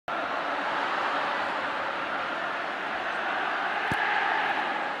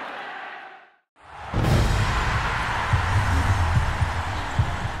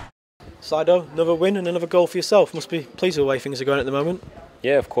Saido, another win and another goal for yourself. Must be pleased with the way things are going at the moment.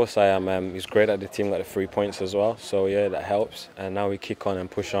 Yeah, of course I am. He was great that the team got the 3 points as well. So yeah, that helps. And now we kick on and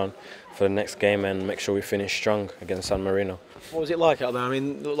push on for the next game and make sure we finish strong against San Marino. What was it like out there? I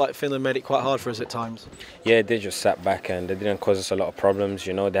mean, it looked like Finland made it quite hard for us at times. Yeah, they just sat back and they didn't cause us a lot of problems.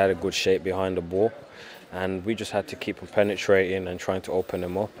 You know, they had a good shape behind the ball. And we just had to keep on penetrating and trying to open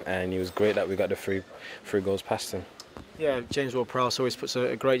them up. And it was great that we got the three goals past them. Yeah, James Ward-Prowse always puts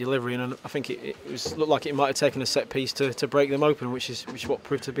a great delivery in, and I think it looked like it might have taken a set piece to break them open, which is what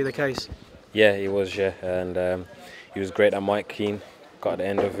proved to be the case. Yeah, he was, yeah, and he was great that Michael Keane got the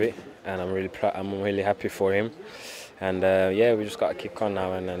end of it, and I'm really happy for him. And yeah, we just got to kick on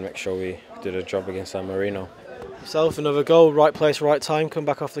now and make sure we do the job against San Marino. Yourself, another goal, right place, right time, come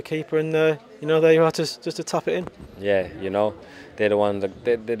back off the keeper, and you know, there you are just to tap it in. Yeah, you know, they're the ones that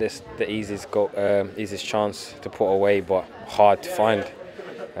they're the easiest chance to put away, but hard to find.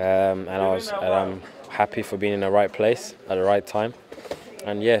 And I'm happy for being in the right place at the right time.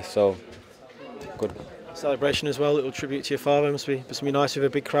 And yeah, so good. Celebration as well, little tribute to your father. Must be nice with a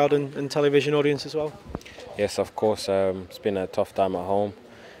big crowd and television audience as well. Yes, of course. It's been a tough time at home,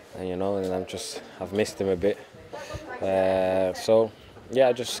 and you know, and I've missed him a bit. So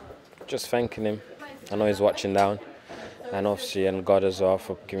yeah, just thanking him. I know he's watching down, and obviously, and God as well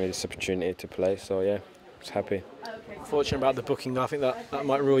for giving me this opportunity to play. So yeah, just happy. Fortunate about the booking though. I think that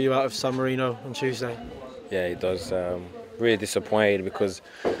might rule you out of San Marino on Tuesday. Yeah, it does. Really disappointed because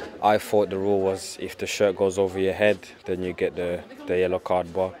I thought the rule was if the shirt goes over your head, then you get the yellow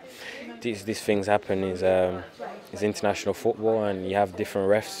card. But these things happen. It's international football, and you have different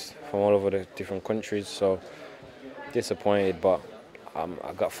refs from all over the different countries. So disappointed, but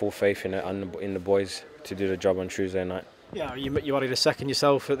I got full faith in the boys to do the job on Tuesday night. Yeah, you added a second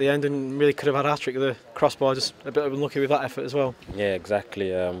yourself at the end and really could have had a hat-trick with the crossbar, just a bit unlucky with that effort as well. Yeah,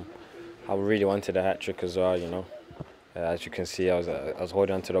 exactly. I really wanted a hat-trick as well, you know. As you can see, I was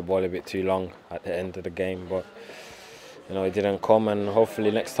holding onto the ball a bit too long at the end of the game, but you know, it didn't come, and hopefully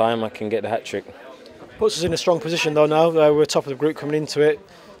next time I can get the hat-trick. Puts us in a strong position though now. We're top of the group coming into it,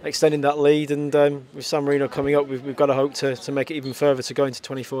 extending that lead, and with San Marino coming up, we've got to hope to make it even further, to go into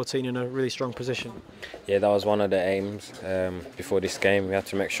 2014 in a really strong position. Yeah, that was one of the aims before this game. We had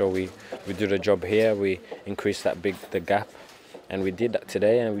to make sure we do the job here, we increase the gap, and we did that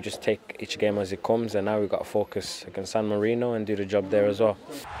today, and we just take each game as it comes, and now we've got to focus against San Marino and do the job there as well.